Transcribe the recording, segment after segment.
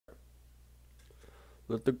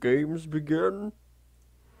Let the games begin.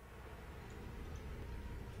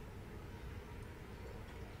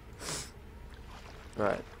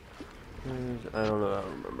 Alright. I don't know. I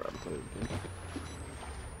don't remember how to play this game.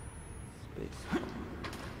 Space.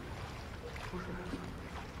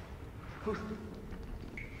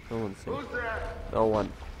 No one's safe. No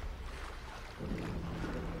one.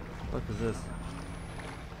 What is this?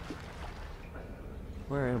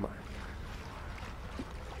 Where am I?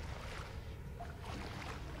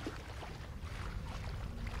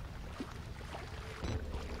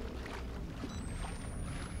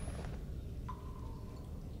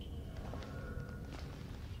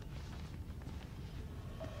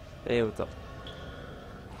 Hey, what's up?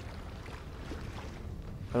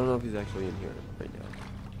 I don't know if he's actually in here right now.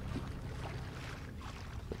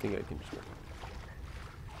 I think I can just...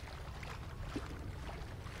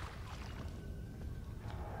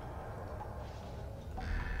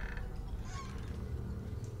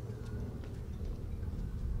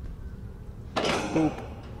 Boop.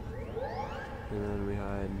 And then we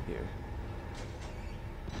hide in here.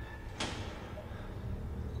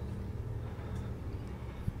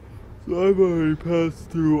 So I've already passed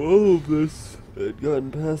through all of this and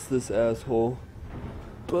gotten past this asshole.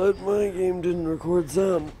 But my game didn't record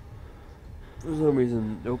sound. For some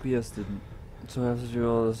reason, OPS didn't. So I have to do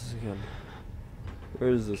all this again. Where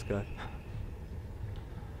is this guy?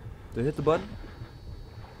 Did I hit the button?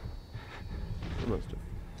 I must have.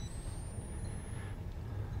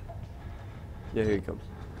 Yeah, here he comes.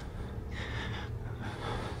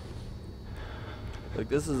 Like,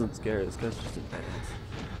 this isn't scary. This guy's just an ass.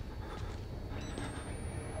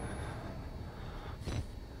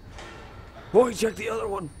 Boy, check the other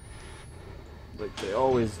one! Like they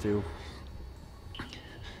always do.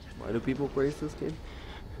 Why do people praise this game?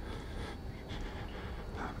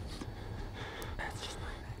 That's just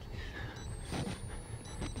my imagination.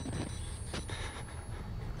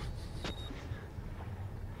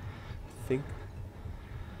 Think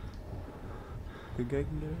I can get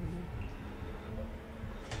out of there?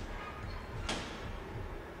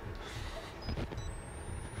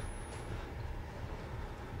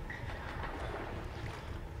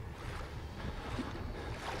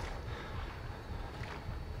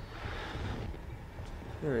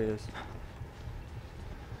 There he is.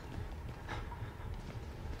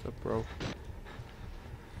 What's up, bro?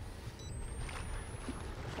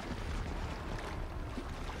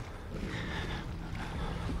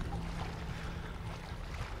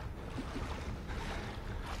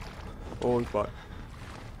 Holy fuck.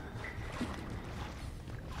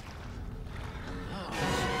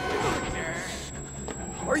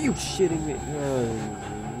 Are you shitting me?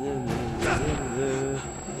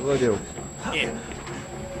 What do I do? Yeah.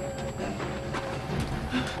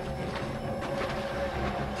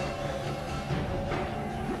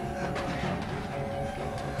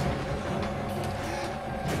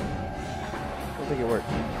 I don't think it worked.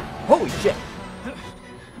 Holy shit!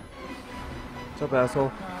 What's up,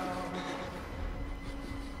 asshole?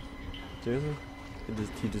 Seriously?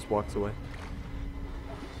 He just walks away.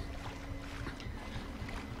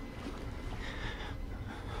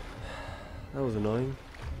 That was annoying.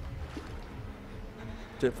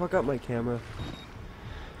 Did it fuck up my camera?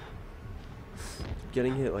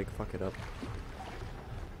 Getting hit like fuck it up.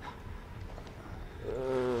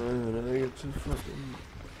 And I get to fucking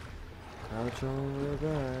couch on the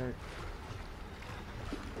back.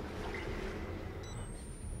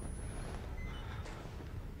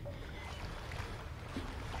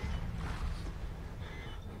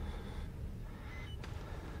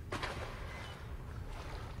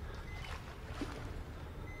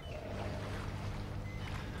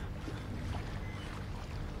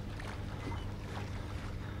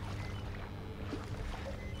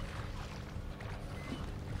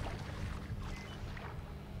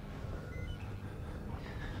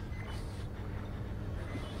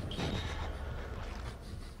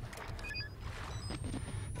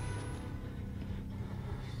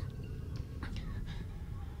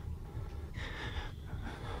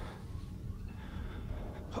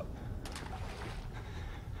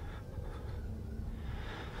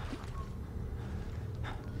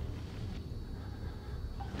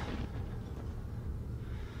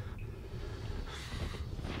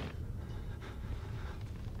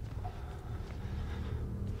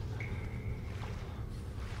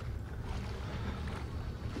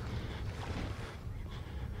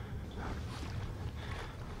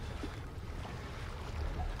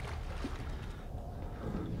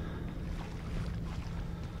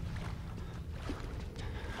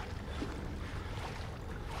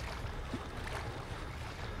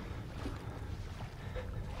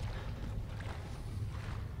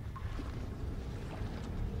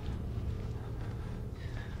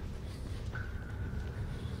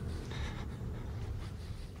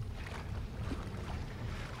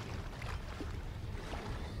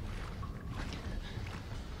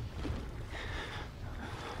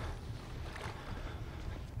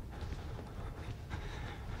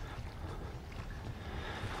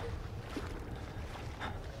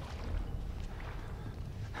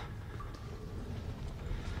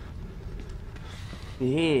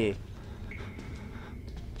 Yeah.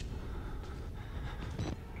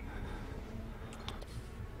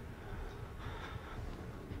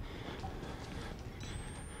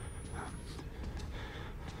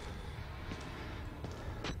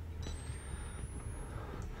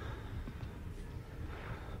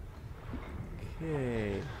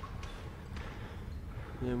 Okay.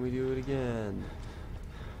 Then we do it again.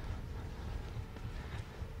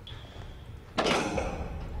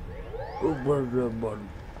 Oh, where's that button?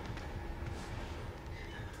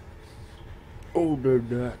 Oh, did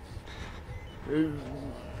that.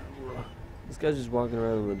 This guy's just walking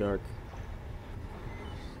around in the dark.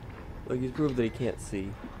 Like, he's proved that he can't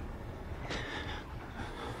see.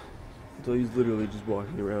 So he's literally just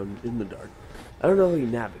walking around in the dark. I don't know how he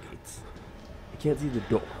navigates. He can't see the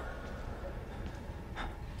door.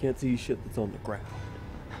 Can't see shit that's on the ground.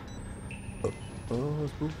 Oh,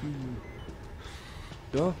 spooky.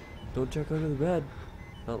 No, don't check under the bed.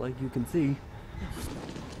 Not like you can see.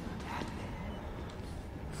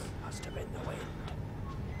 Must have been the wind.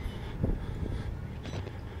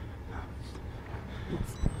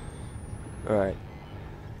 Alright.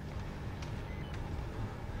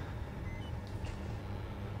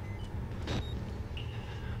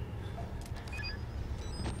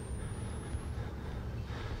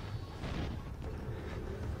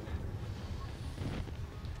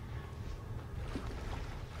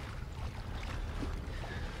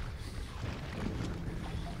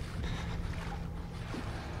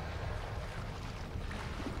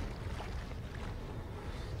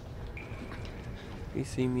 You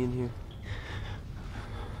see me in here?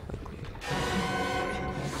 Likely.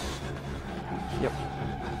 Yep.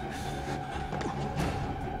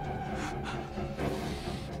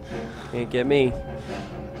 Can't get me.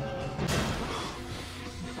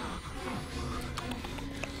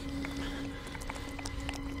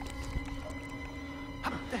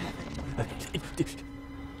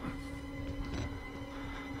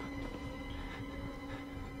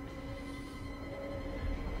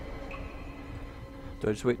 Do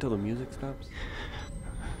I just wait till the music stops?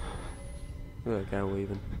 Look at that guy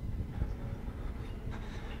waving.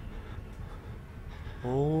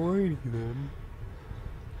 Alrighty then.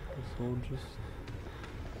 Guess I'll just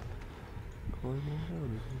climb on down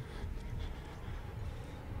again.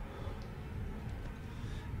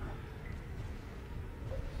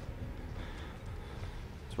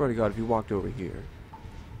 Swear to God, if you walked over here,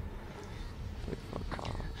 like fuck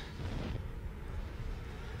off.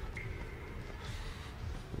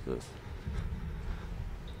 What's this?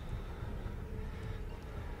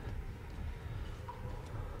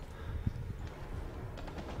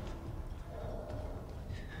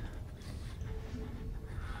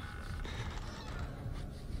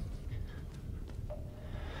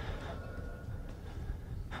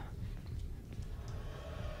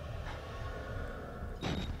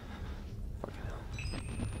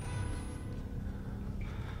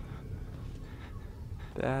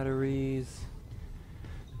 Batteries.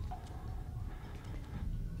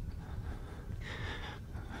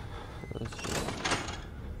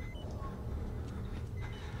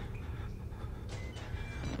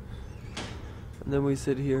 And then we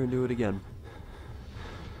sit here and do it again.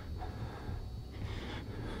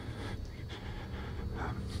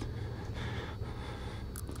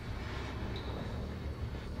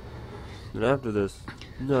 And after this,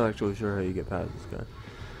 I'm not actually sure how you get past this guy.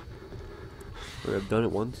 Like, I've done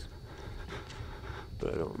it once,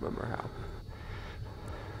 but I don't remember how.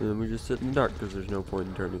 And then we just sit in the dark because there's no point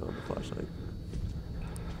in turning on the flashlight.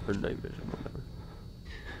 Or night vision, whatever.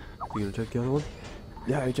 You gonna check the other one?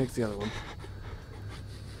 Yeah, he checks the other one.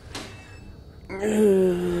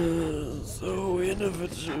 So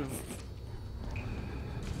innovative.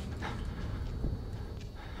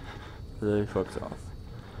 And then he fucks off.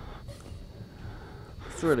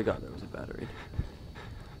 I swear to God that was a battery.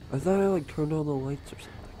 I thought I like turned on the lights or something.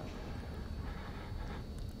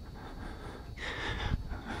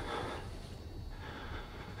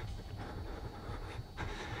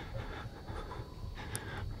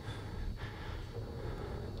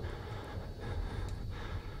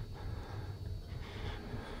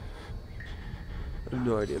 I have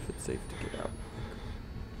no idea if it's safe to get out.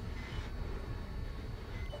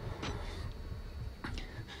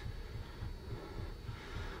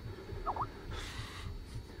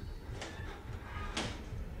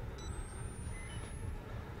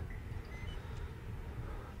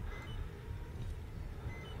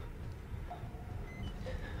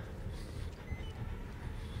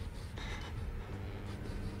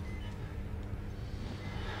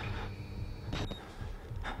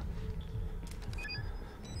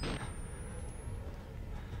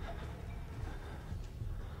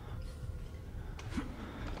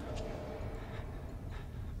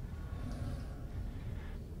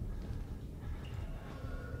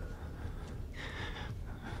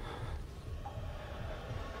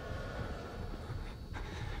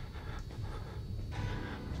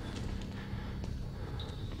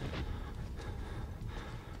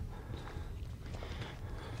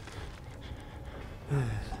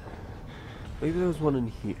 Maybe there was one in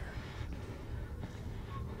here.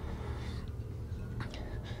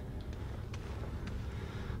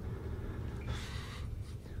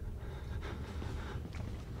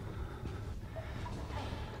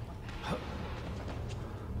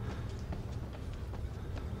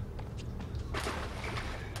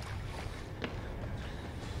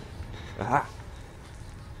 Aha!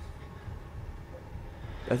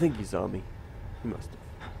 I think he saw me. He must have.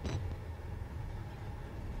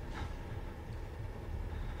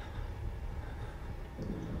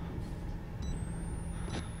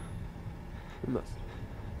 He must have.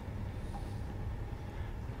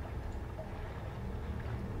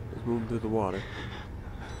 Let's move through the water.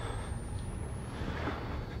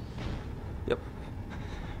 Yep.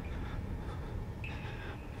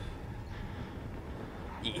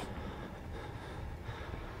 Yeah.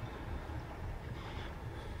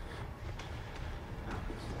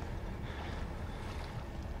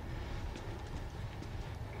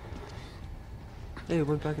 Hey, I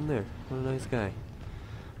went back in there. What a nice guy.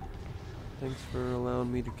 Thanks for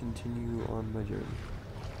allowing me to continue on my journey.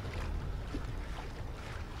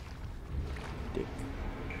 Dick.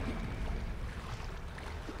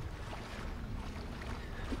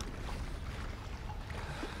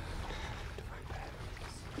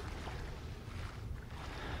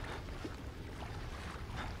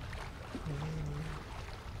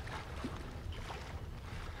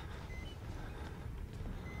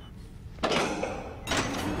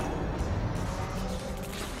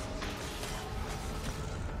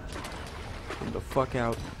 Get the fuck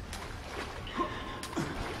out.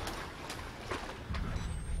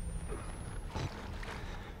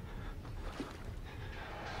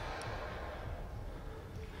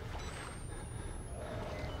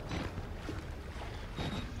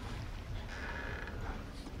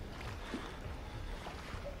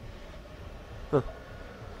 Huh.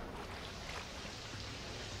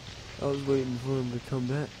 I was waiting for him to come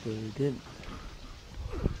back, but he didn't.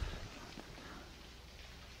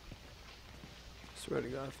 Swear to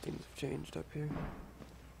God, things have changed up here.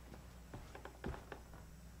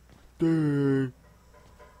 Dude.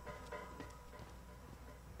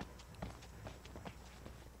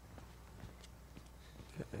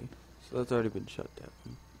 Okay, so that's already been shut down.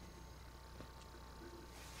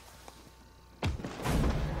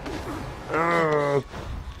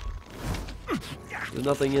 There's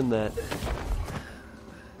nothing in that.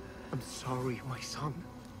 I'm sorry, my son.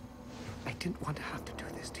 I didn't want to have to do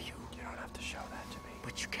this to you. You don't have to show that to me.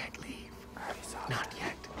 But you can't leave. I already saw Not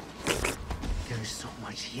yet. There is so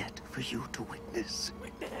much yet for you to witness.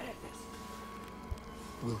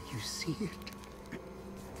 Will you see it?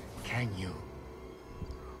 Can you?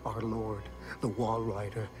 Our Lord, the Wall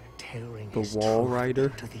Rider, tearing his Wall truth Rider?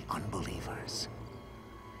 to the unbelievers.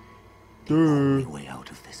 Duh. The only way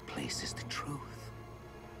out of this place is the truth.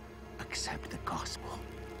 Accept the gospel,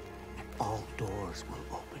 and all doors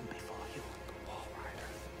will open before you. Wall Rider.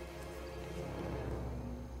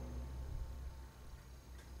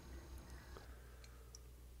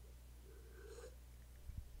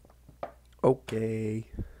 Okay.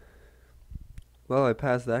 Well, I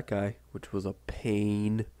passed that guy, which was a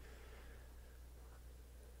pain.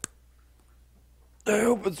 I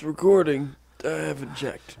hope it's recording. I haven't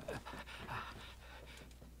checked.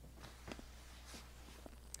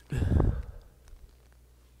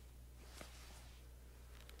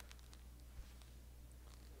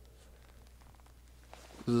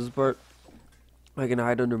 This part, I can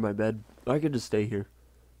hide under my bed. I could just stay here.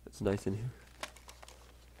 It's nice in here.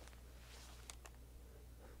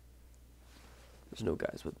 There's no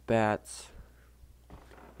guys with bats.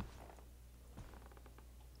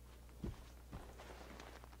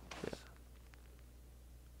 Yeah.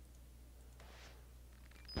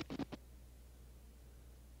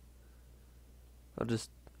 I'll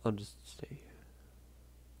just stay here.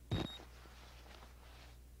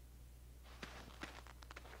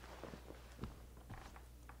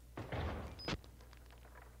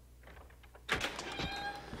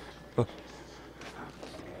 Oh.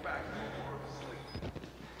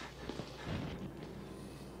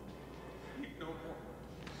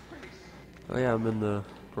 Oh yeah, I'm in the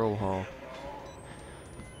bro hall.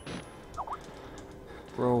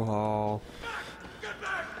 Bro hall. Get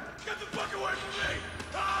back! Get the fuck away from me!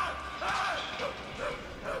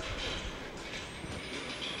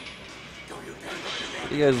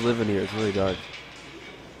 You guys live in here, it's really dark.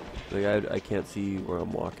 Like I can't see where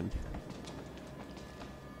I'm walking.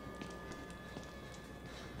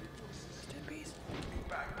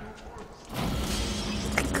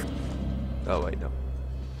 Oh wait, no.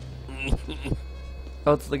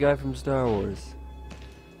 Oh, it's the guy from Star Wars.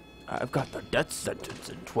 I've got the death sentence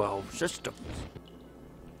in 12 systems.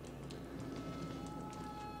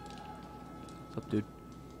 What's up, dude?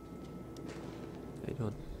 How you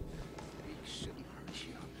doing? He shouldn't hurt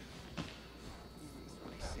you. It's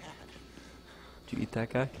really sad. Did you eat that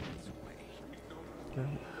guy? Yeah.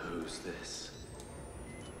 Who's this?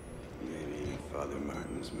 Maybe Father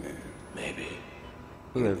Martin's man. Maybe.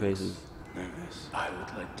 Look at their faces. Nervous. I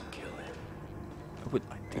would like to kill him. I would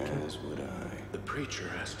like to kill. As would I. The preacher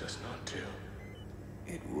asked us not to.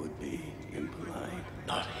 It would be impolite.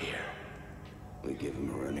 Not here. We give him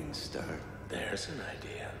a running start. There's an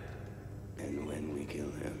idea. And when we kill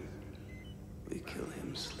him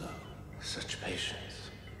slow. Such patience.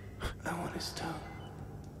 I want his tongue.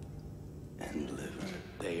 And liver.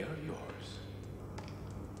 They are yours.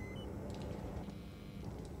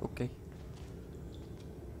 Okay.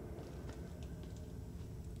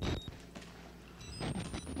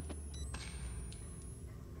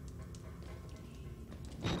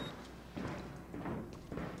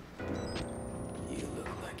 You look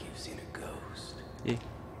like you've seen a ghost. Yeah.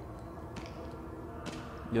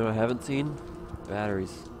 You know what I haven't seen?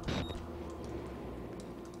 Batteries.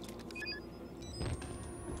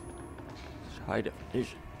 High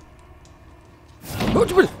definition.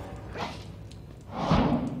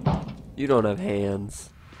 You don't have hands.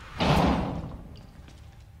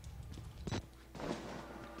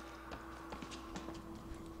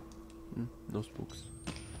 No spooks.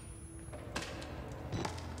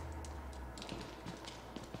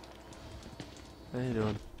 How you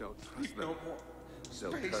doing? Don't trust them.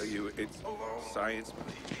 They'll tell you it's science, but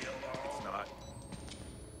it's not.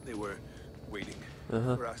 They were waiting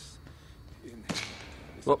for us in this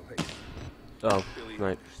Well, place. oh, Billy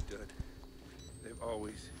right. understood. They've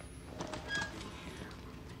always been here.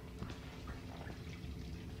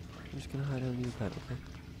 I'm just gonna hide under the bed, okay?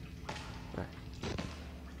 Alright.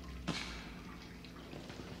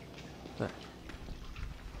 Alright.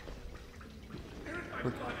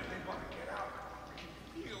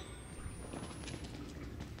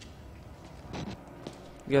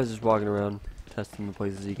 You guys just walking around, testing the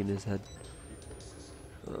places he can in his head.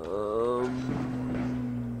 I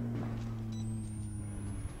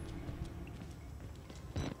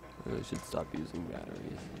really should stop using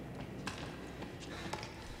batteries.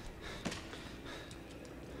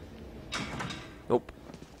 Nope.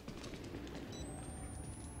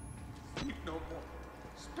 No more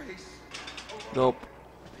space. Nope.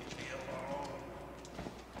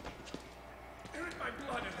 They're in my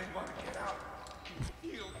blood and they want to get out.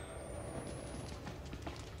 Heal.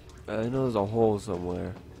 I know there's a hole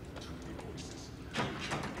somewhere. Be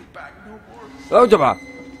back. No more. Oh, Jabba!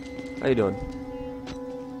 How you doing?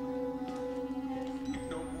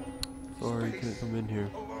 No more. Sorry, you can't come in here.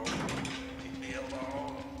 Alone. Leave me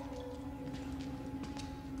alone.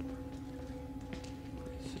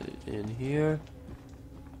 Sit in here.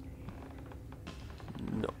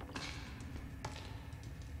 No.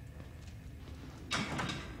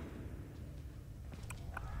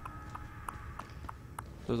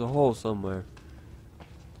 There's a hole somewhere.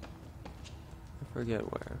 I forget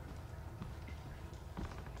where.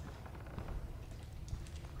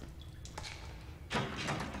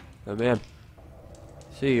 Oh man.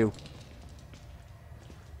 See you.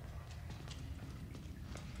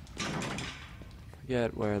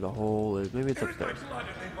 Forget where the hole is. Maybe it's upstairs. Blood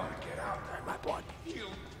and they want to get out. They're in my blood.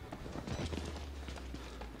 Heal.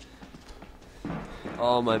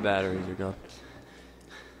 All my batteries are gone.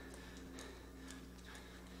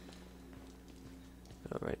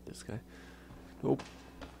 Alright, this guy. Nope.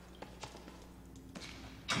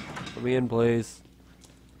 Let me in, please.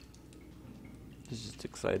 He's just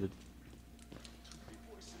excited.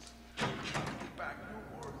 Be back. No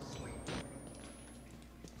more sleep.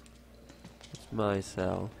 It's my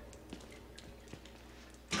cell.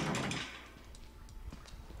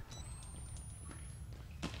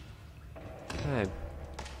 Okay.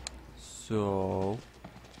 So,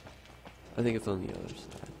 I think it's on the other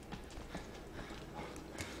side.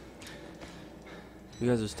 You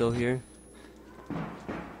guys are still here?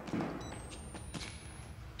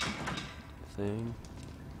 Thing.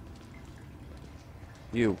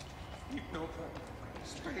 You. No more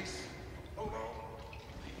space. Alone.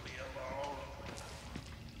 Leave me alone.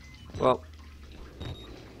 Well.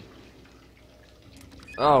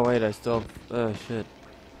 Oh, wait, I still. Oh, shit.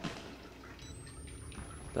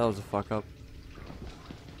 That was a fuck up.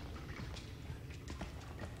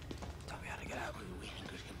 Tell me how to get out. We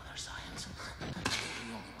angered him with our science.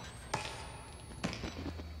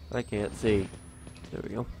 I can't see. There we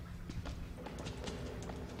go.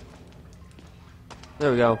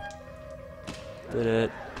 There we go. Did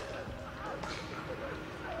it.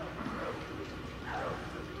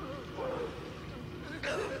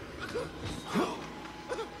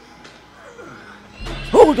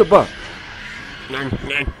 Hold the buck. God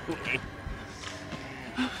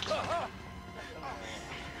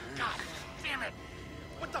damn it!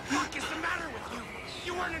 What the fuck is the matter with you?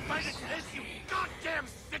 You weren't invited to this, you goddamn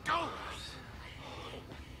sicko!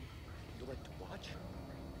 You like to watch?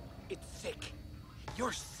 It's sick.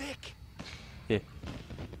 You're sick. Yeah.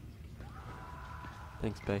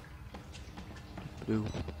 Thanks, Bay. Blue.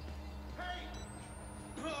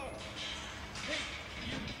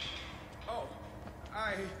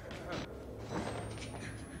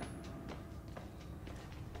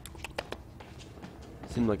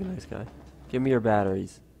 Seemed like a nice guy. Give me your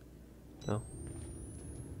batteries. No.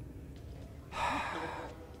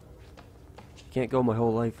 Can't go my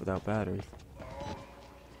whole life without batteries.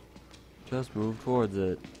 Just move towards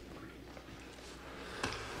it.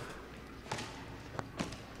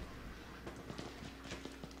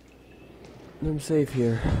 I'm safe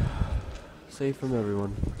here. Safe from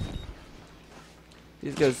everyone.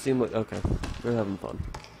 These guys seem like... okay. They're having fun.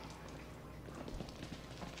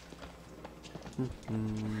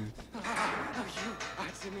 I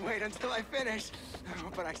didn't wait until I finished. Oh,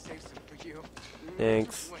 but I saved some for you.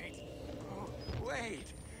 Thanks. Wait. Oh, wait.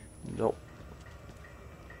 Nope.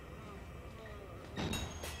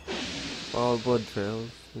 Follow blood trails.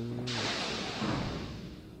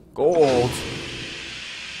 Gold!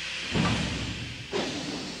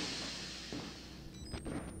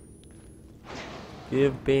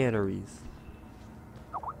 Give batteries.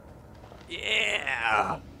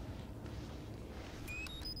 Yeah!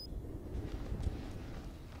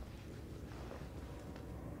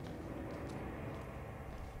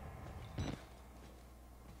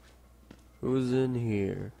 Who's in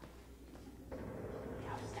here?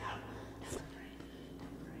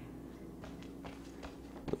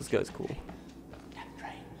 This guy's cool.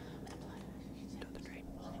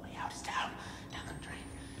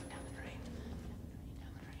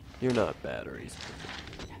 You're not batteries.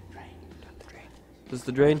 This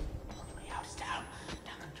the drain?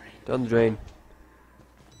 Down the drain.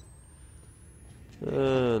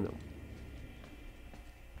 No.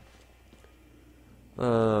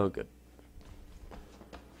 Oh, good.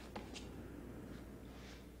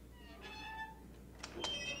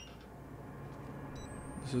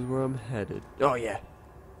 This is where I'm headed. Oh, yeah.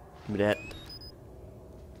 Give me that.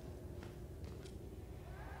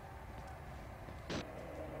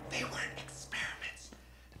 They weren't experiments.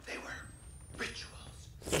 They were rituals.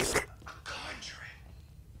 A conjuring.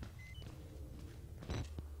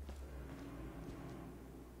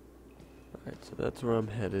 Alright, so that's where I'm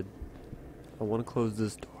headed. I want to close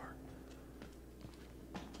this door.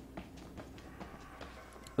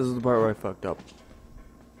 This is the part where I fucked up.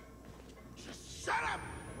 Just shut up!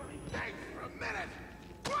 Thanks for a minute!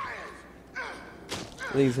 Quiet!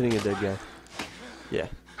 I think he's hitting a dead guy. Yeah.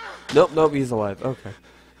 Nope, nope, he's alive. Okay.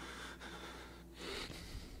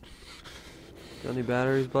 Got any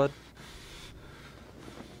batteries, bud?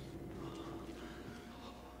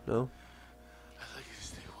 No? I'd like you to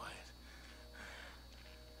stay quiet.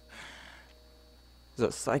 He's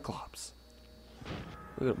a Cyclops.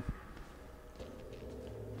 Look at him.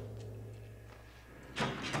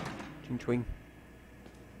 Ching chwing.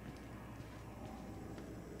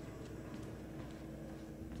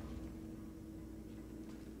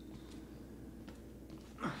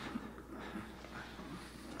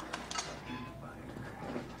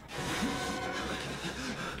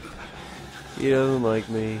 He doesn't like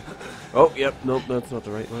me. Oh, yep, nope, that's not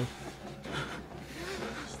the right way.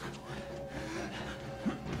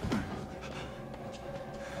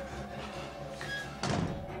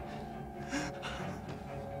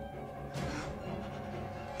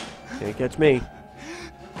 Can't catch me.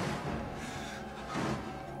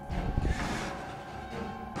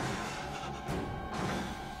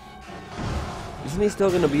 Isn't he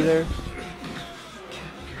still gonna be there?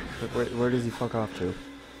 Like, where does he fuck off to?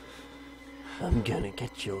 I'm gonna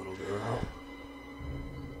get you, little girl.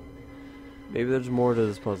 Maybe there's more to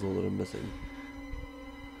this puzzle that I'm missing.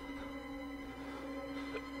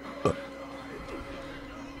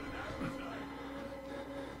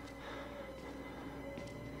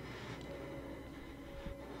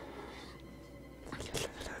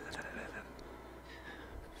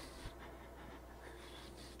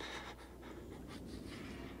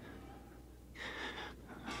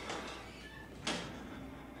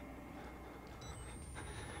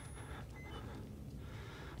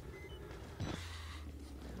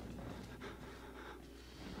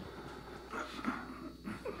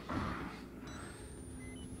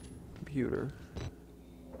 Computer.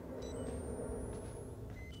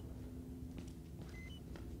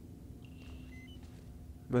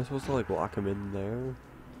 Am I supposed to like lock him in there?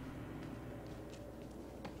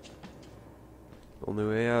 Only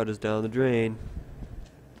way out is down the drain.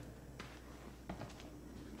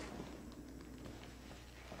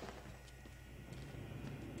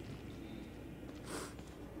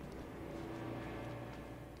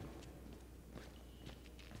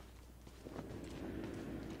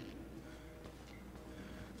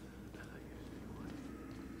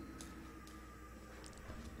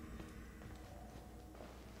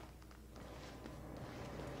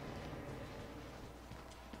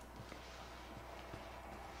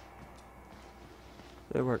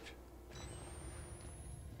 It worked.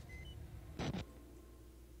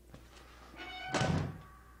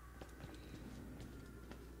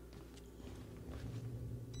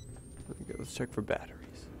 Okay, let's check for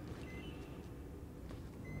batteries.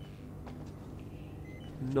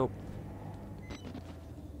 Nope.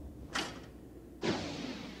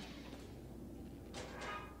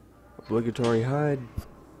 Obligatory hide.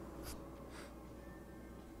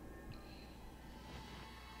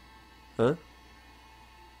 Huh?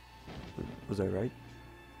 Was I right?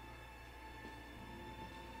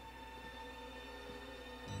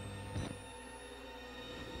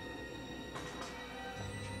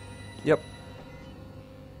 Yep.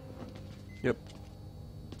 Yep.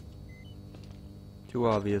 Too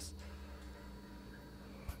obvious.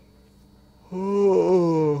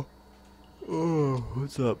 Oh,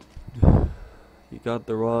 what's up? You got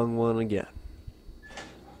the wrong one again.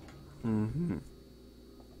 Mm-hmm.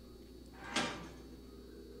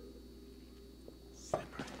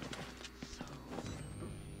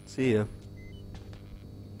 See ya.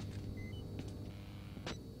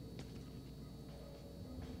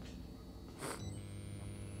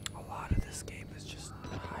 A lot of this game is just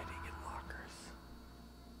hiding in lockers.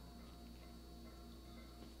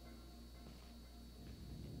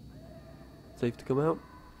 Safe to come out?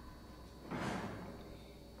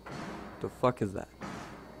 The fuck is that?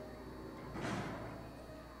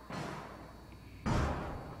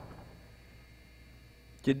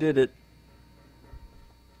 You did it.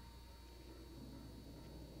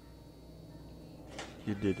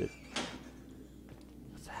 You did it.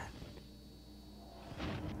 What's that?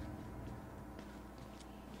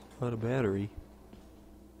 Not a battery.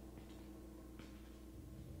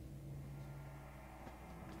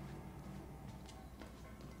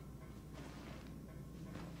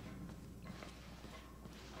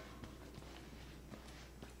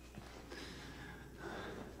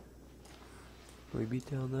 We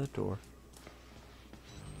beat down that door.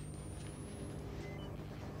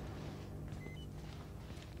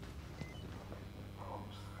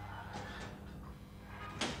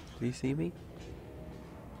 Do you see me?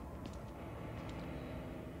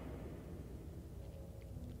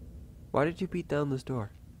 Why did you beat down this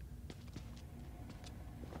door?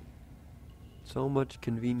 So much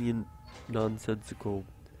convenient, nonsensical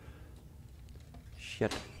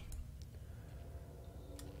shit.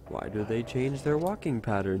 Why do they change their walking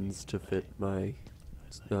patterns to fit my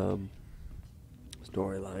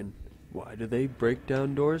storyline? Why do they break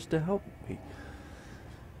down doors to help me?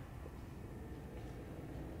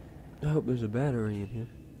 I hope there's a battery in here.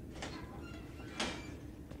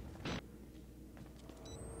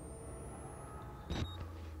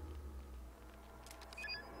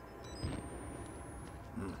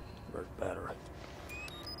 Where's the battery?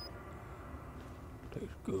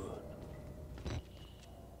 Tastes good.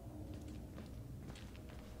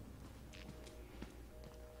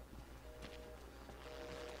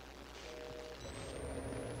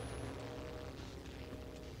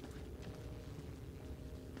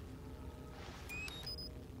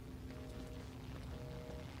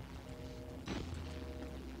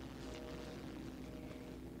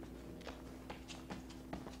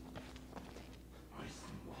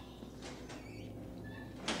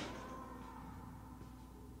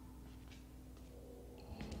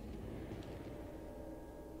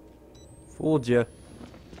 Fooled ya.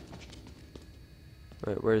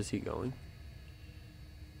 Right, where is he going?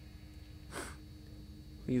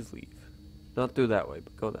 Please leave. Not through that way,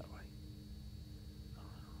 but go that way.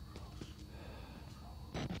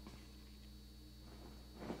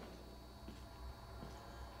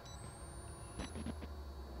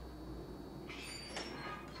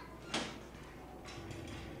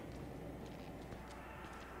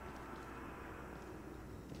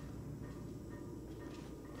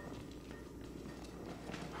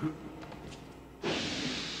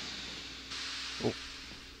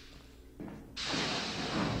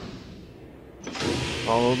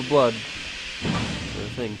 Follow the blood. Sort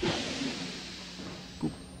of thing.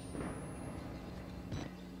 Boop.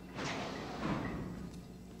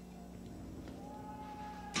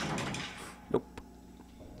 Nope.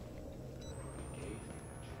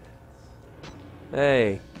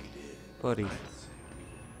 Hey, buddy.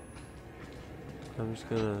 I'm just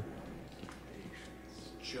gonna...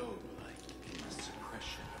 Job-like in the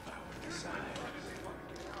suppression of our desires.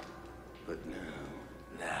 But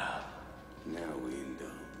now we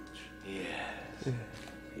indulge. Yes.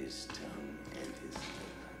 His tongue and his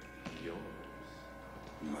blood. Yours.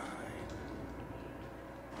 Mine.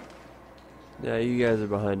 Yeah, you guys are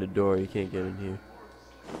behind a door. You can't get in here.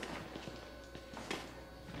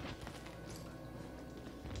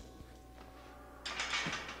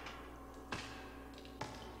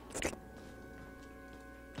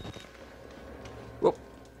 Whoop.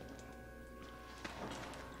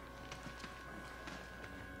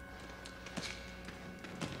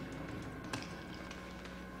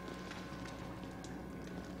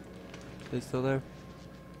 They still there?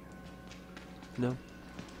 No?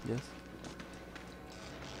 Yes?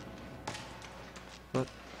 What?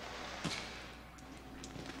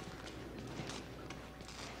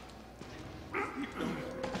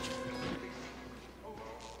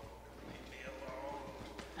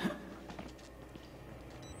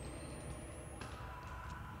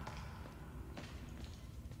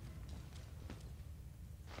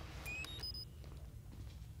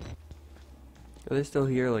 Are they still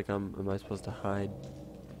here? Like, am I supposed to hide?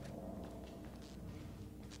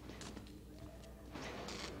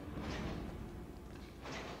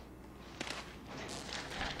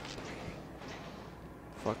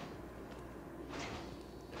 Fuck.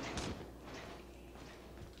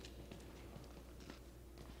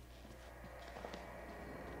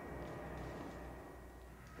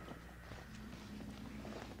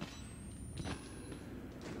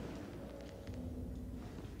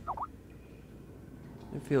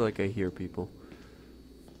 I feel like I hear people,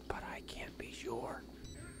 but I can't be sure.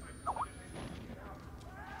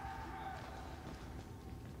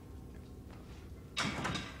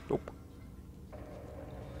 Nope.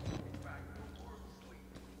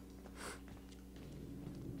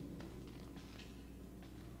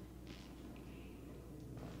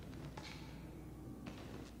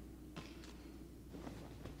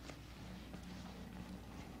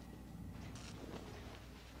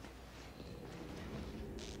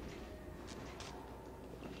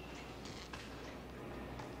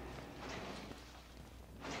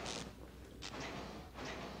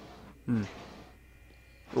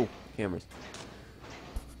 Oh, cameras.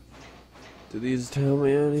 Do these tell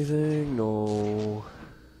me anything? No.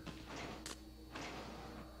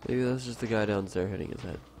 Maybe that's just the guy downstairs hitting his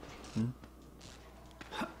head.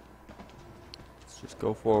 Let's just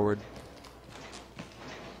go forward.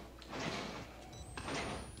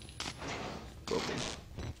 Open.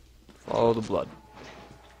 Follow the blood.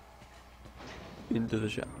 Into the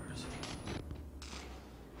showers.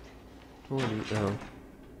 What do you know?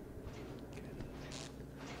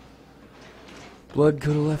 Blood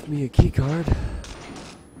could have left me a key card.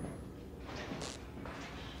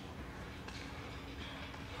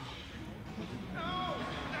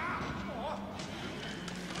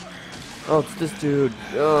 Oh, it's this dude.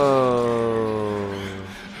 Oh.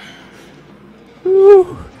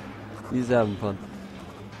 Woo. He's having fun.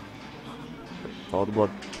 Follow the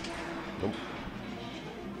blood. Nope.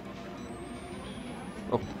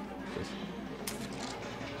 Oh. Yes.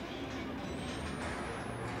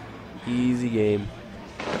 Easy game.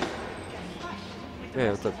 Hey,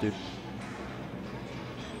 what's up, dude?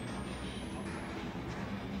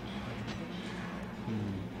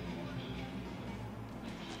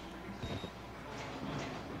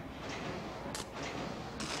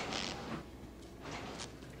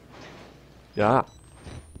 Yeah.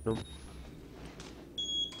 Nope.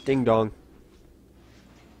 Ding dong.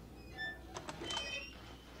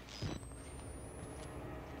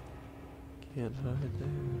 Can't hide there.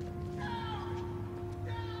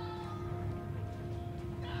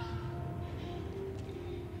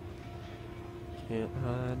 Can't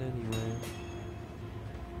hide anywhere.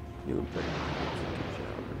 New and pretty.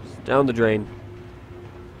 Showers. Down the drain.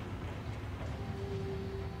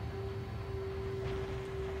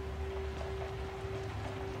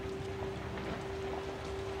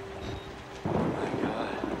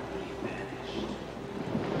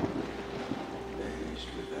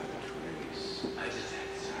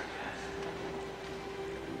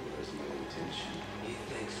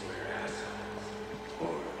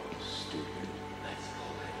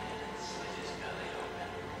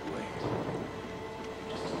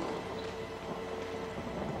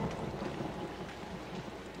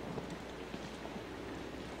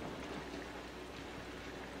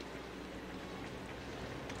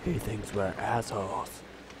 He thinks we're assholes.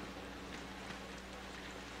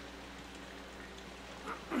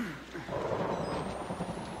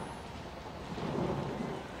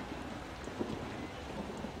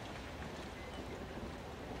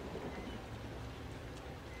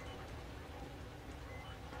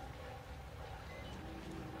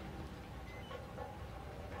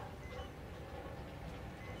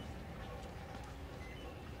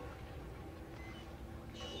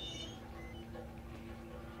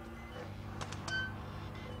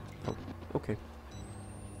 Okay.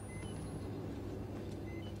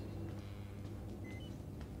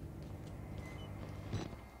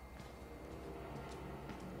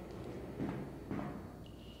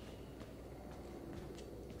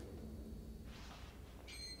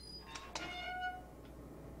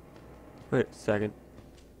 Wait a second.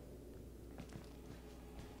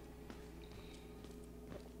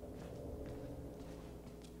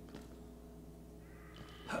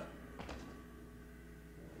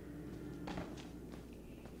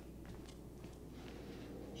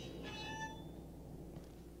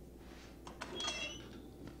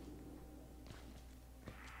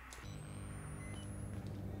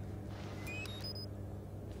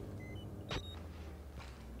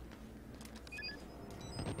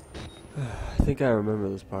 I think I remember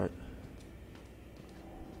this part.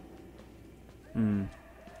 I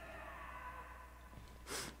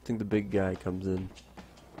think the big guy comes in.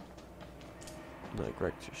 Like,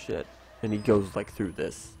 wrecks your shit. And he goes, like, through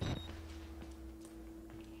this.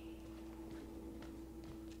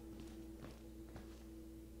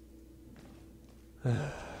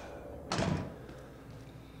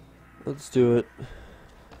 Let's do it.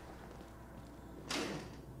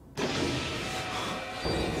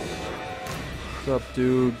 What's up,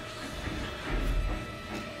 dude?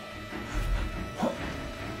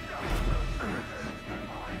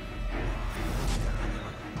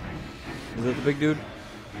 Is that the big dude?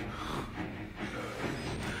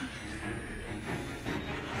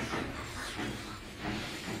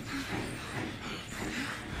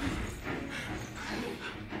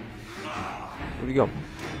 Where'd he go?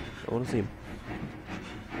 I want to see him.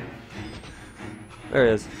 There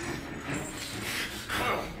he is.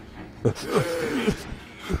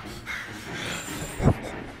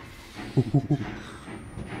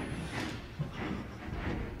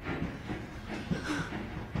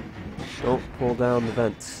 Don't pull down the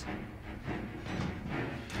vents.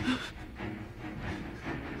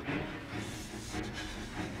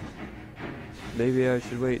 Maybe I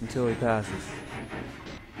should wait until he passes.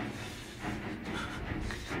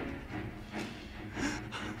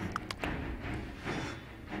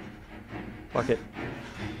 Fuck it.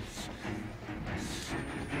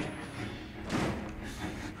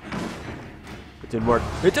 It didn't work.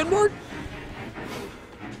 It didn't work!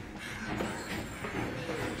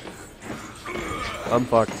 I'm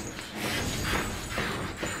fucked.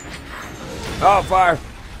 Oh, fire!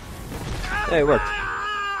 Hey, it worked.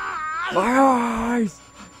 My eyes!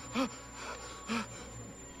 Oh,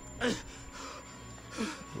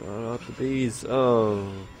 not the bees.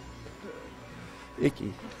 Oh.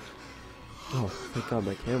 Icky. Oh, thank God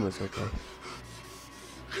my camera's okay.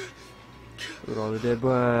 Look at all the dead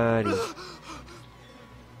bodies.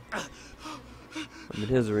 I'm in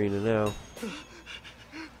his arena now.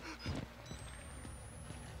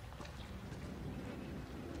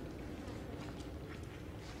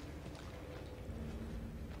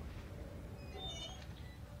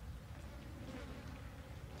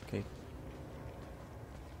 Okay.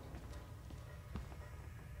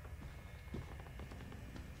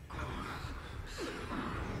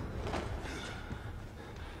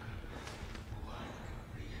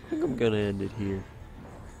 I think I'm gonna end it here.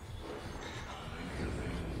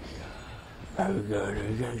 I'm gonna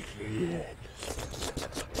get it.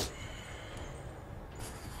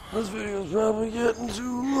 This video's probably getting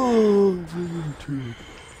too long for YouTube.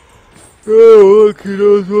 Oh, look, he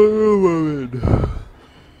knows what room I'm in.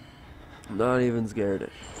 I'm not even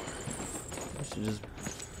scared. I should just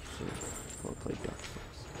play Dark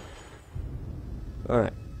Souls.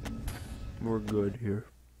 Alright. We're good here.